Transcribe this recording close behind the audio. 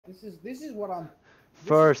This is what I'm.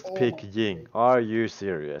 First pick Ying. Are you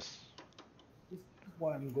serious? This is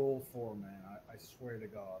what I'm going for, man. I swear to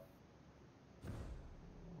God.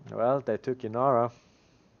 Well, they took Inara.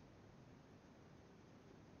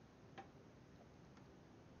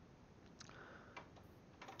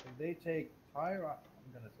 If they take Tyra,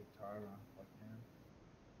 I'm gonna take Tyra. If I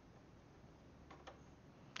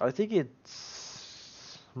can. I think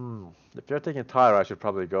it's... If you're taking Tyra, I should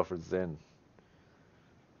probably go for Zen.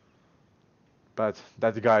 But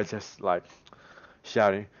that guy just like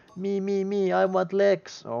shouting, me, I want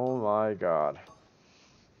Lex. Oh my god.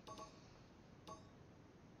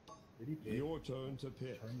 Did he pick? Your turn to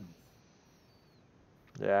pick.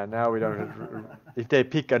 Yeah, now we don't... If they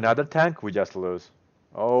pick another tank, we just lose.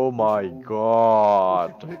 Oh my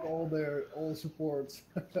god. We should pick all supports.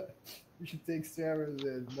 We should take Sarah's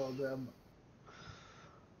and well them.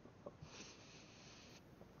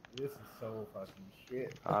 This is so fucking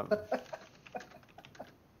shit.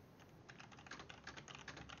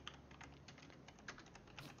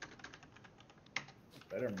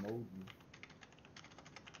 Better mode.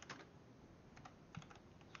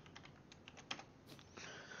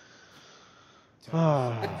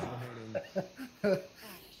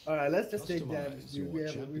 Alright, let's just take damage, dude.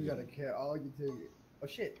 We've got to care. All you take. Oh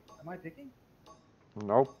shit, am I picking?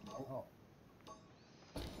 Nope. Oh.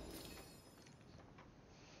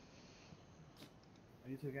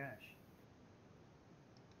 You took Ash.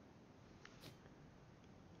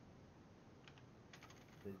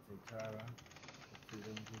 They take Tyra.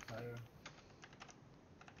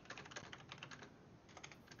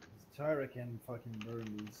 Tyra can fucking burn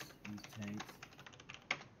these tanks.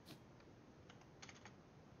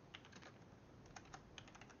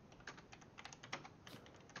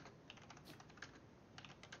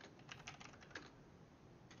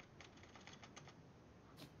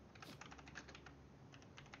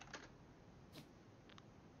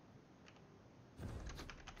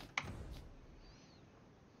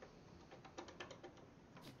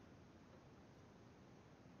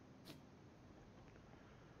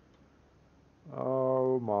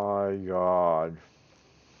 Oh my god.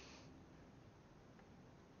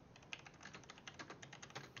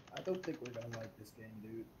 I don't think we're gonna like this game,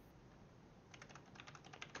 dude.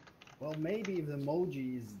 Well, maybe if the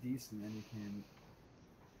emoji is decent and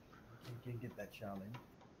you can get that challenge.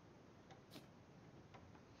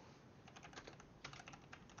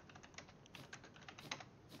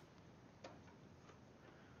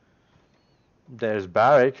 There's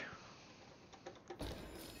Barrick.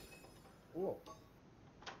 Oh.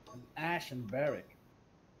 And Ash and Barrick.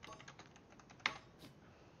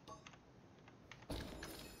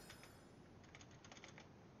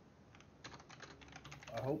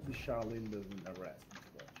 I hope the Shaolin doesn't arrest this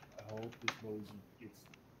watch. I hope this emoji gets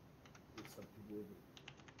something with it.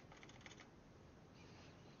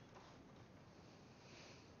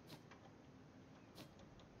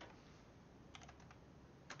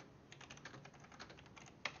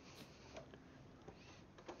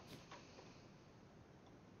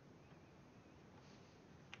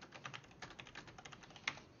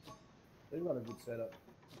 They've got a good setup.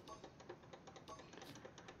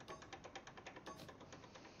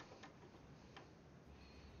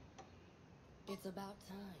 It's about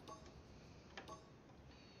time.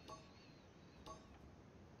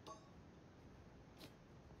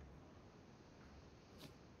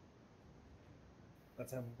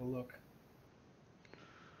 Let's have a look.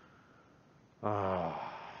 Ah.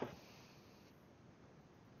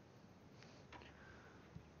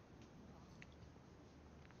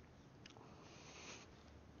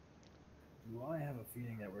 Do I have a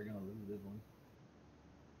feeling that we're gonna lose this one?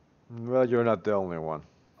 Well, you're not the only one.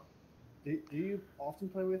 Do you often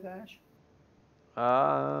play with Ash?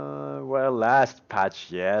 Well, last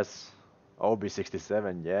patch, yes.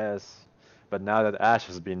 OB67, yes. But now that Ash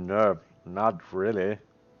has been nerfed, not really.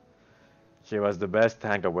 She was the best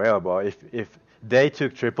tank available. If they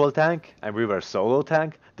took triple tank and we were solo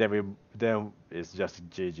tank, then it's just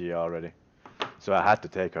GG already. So I had to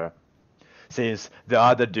take her. Since the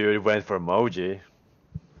other dude went for Moji.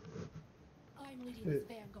 I'm leading this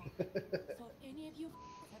vanguard. So if any of you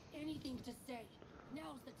have anything to say,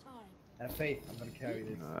 now's the time. Have faith. I'm gonna carry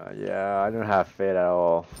this. Yeah, I don't have faith at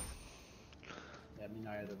all. Yeah, me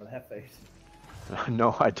neither, but have faith.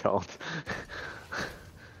 No, I don't.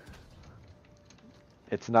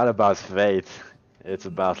 It's not about fate. It's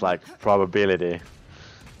about like probability.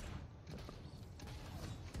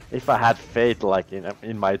 If I had faith like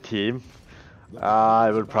in my team,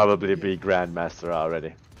 I would probably be Grandmaster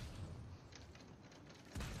already.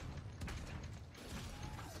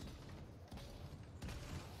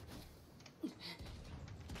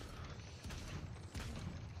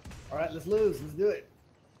 All right, let's lose. Let's do it.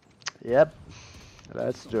 Yep.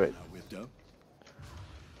 Let's do it.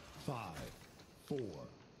 5, 4,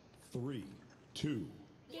 3, 2,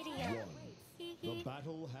 1. The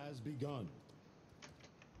battle has begun.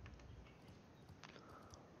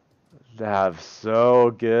 They have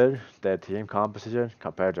so good their team composition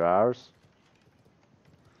compared to ours.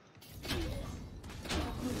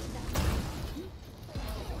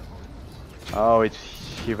 Oh,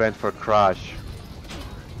 he went for crush.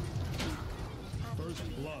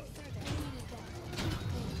 First blood.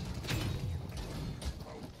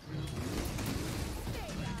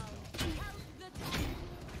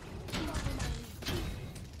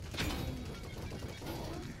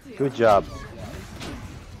 Good job.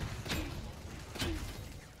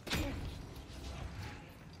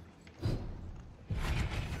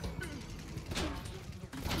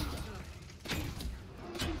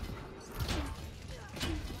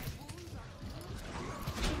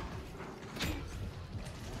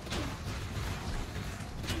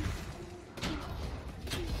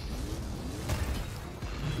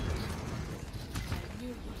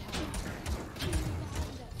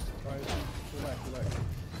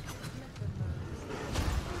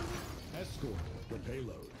 Escort the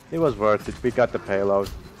payload. It was worth it. We got the payload.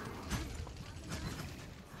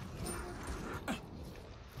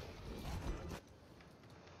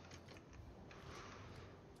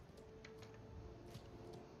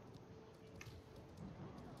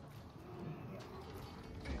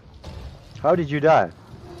 How did you die?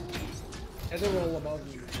 There's a roll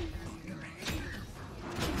above you.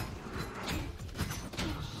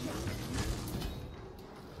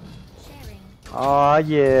 Oh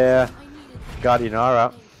yeah. Got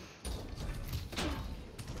Inara.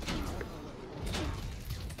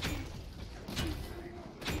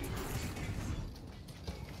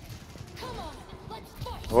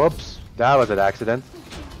 Whoops, that was an accident.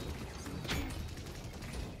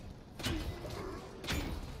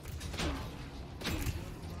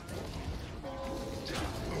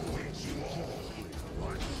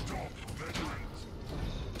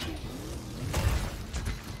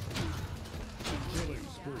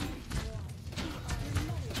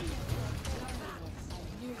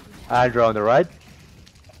 Andrew on the right.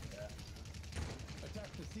 Attack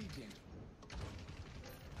the sieging.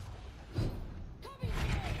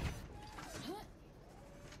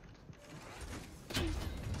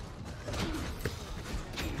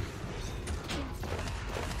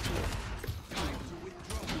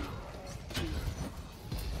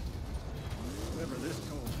 Whoever this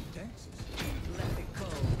toll Texas. Let it go.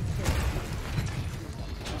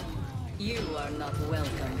 You are not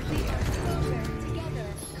welcome here.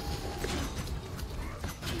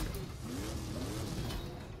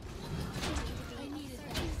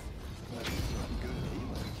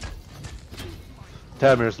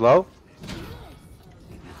 Terminus low.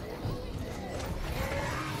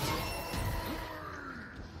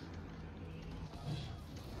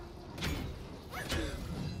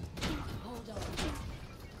 Hold on.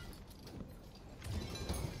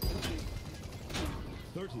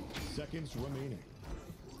 30 seconds remaining.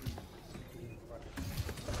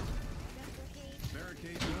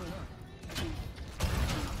 Barricade going up.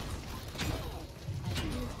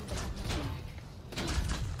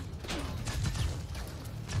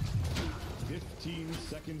 15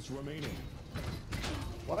 seconds remaining.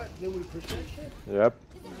 What? Did we push that shit? Yep.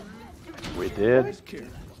 We did.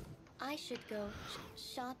 I should go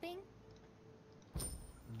shopping.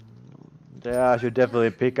 Yeah, I should definitely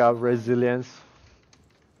pick up resilience.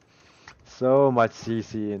 So much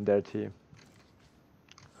CC in their team.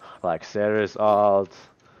 Like Ceres ult,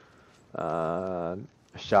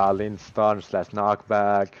 Charlene stun /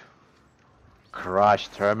 knockback, Crush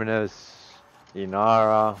Terminus,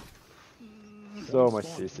 Inara. So much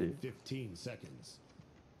Spawn CC. in 15 seconds.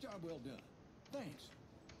 Job well done. Thanks.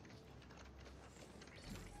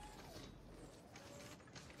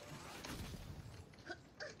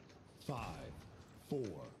 Five, 4,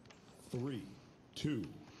 3, 2,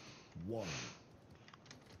 1.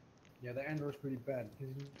 Yeah, the Andor's pretty bad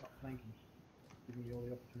because he's not flanking, giving you all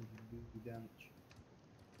the opportunity to do damage.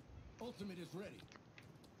 Ultimate is ready.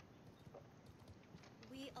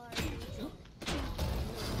 We are legion.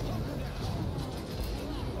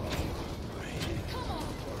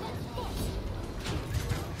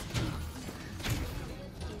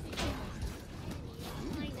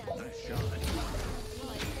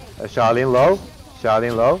 Charlene low.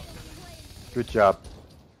 Charlene low. Good job.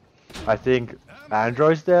 I think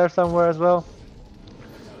Android's there somewhere as well.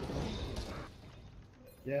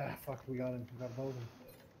 Yeah, fuck, we got him. We got both of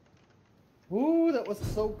them. Ooh, that was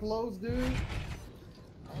so close, dude.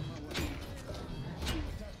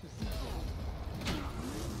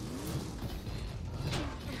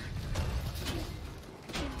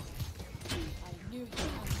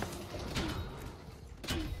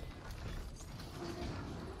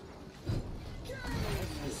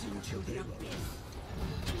 We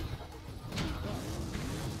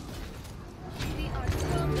are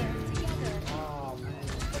stronger together. Oh man.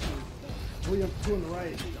 William, two on the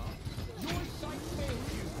right.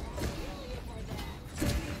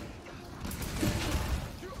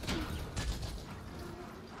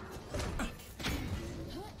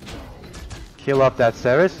 Kill off that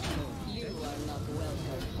Ceres. You are not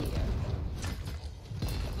welcome here.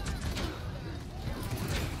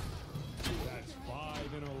 That's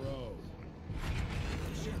 5 in a row.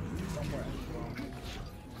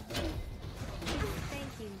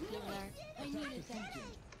 Thank you, healer. I needed that.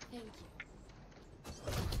 Thank you.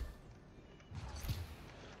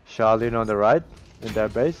 Charlene on the right in their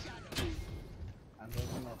base. I'm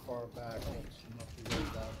looking how far back. Oh, she must be way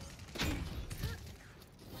back.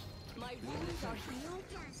 My wounds are healed.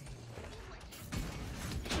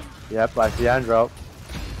 Yep, I see Andro.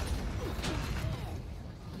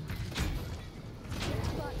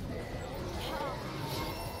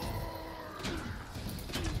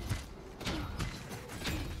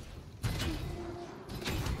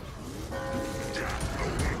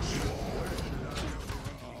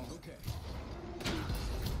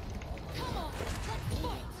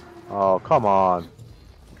 Oh, come on.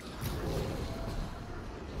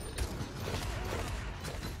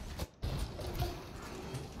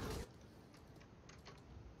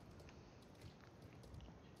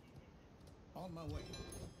 On my way.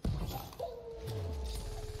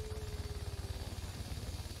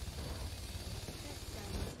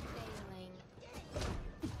 Failing.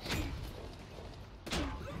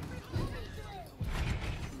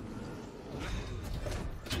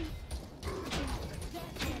 That's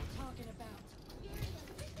what I'm talking about.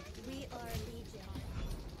 We are legion.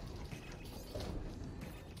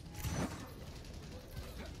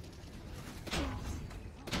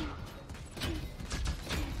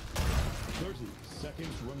 30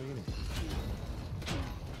 seconds remaining.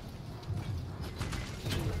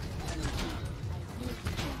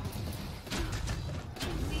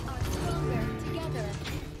 We are stronger together.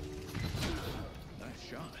 Nice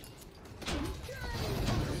shot.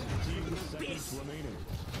 15 seconds remaining.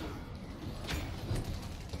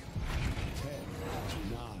 10,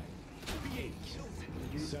 9, 8,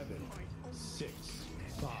 7, 6,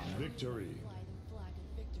 5. Victory. Flag and flag of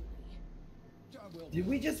victory. Job well done. Did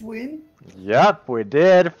we just win? Yep, we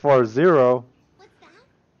did 4-0. What's that?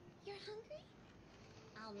 You're hungry?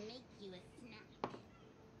 I'll make you a snack.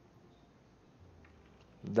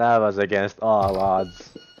 That was against all odds.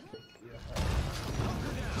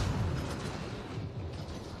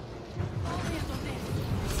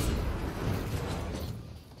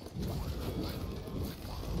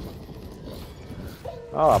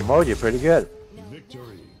 Oh, emoji, pretty good. Now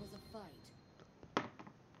Victory. that was a fight.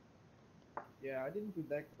 Yeah, I didn't do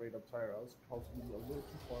that great up tire. I was possibly a little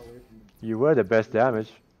too far away from the You were the best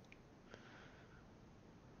damage.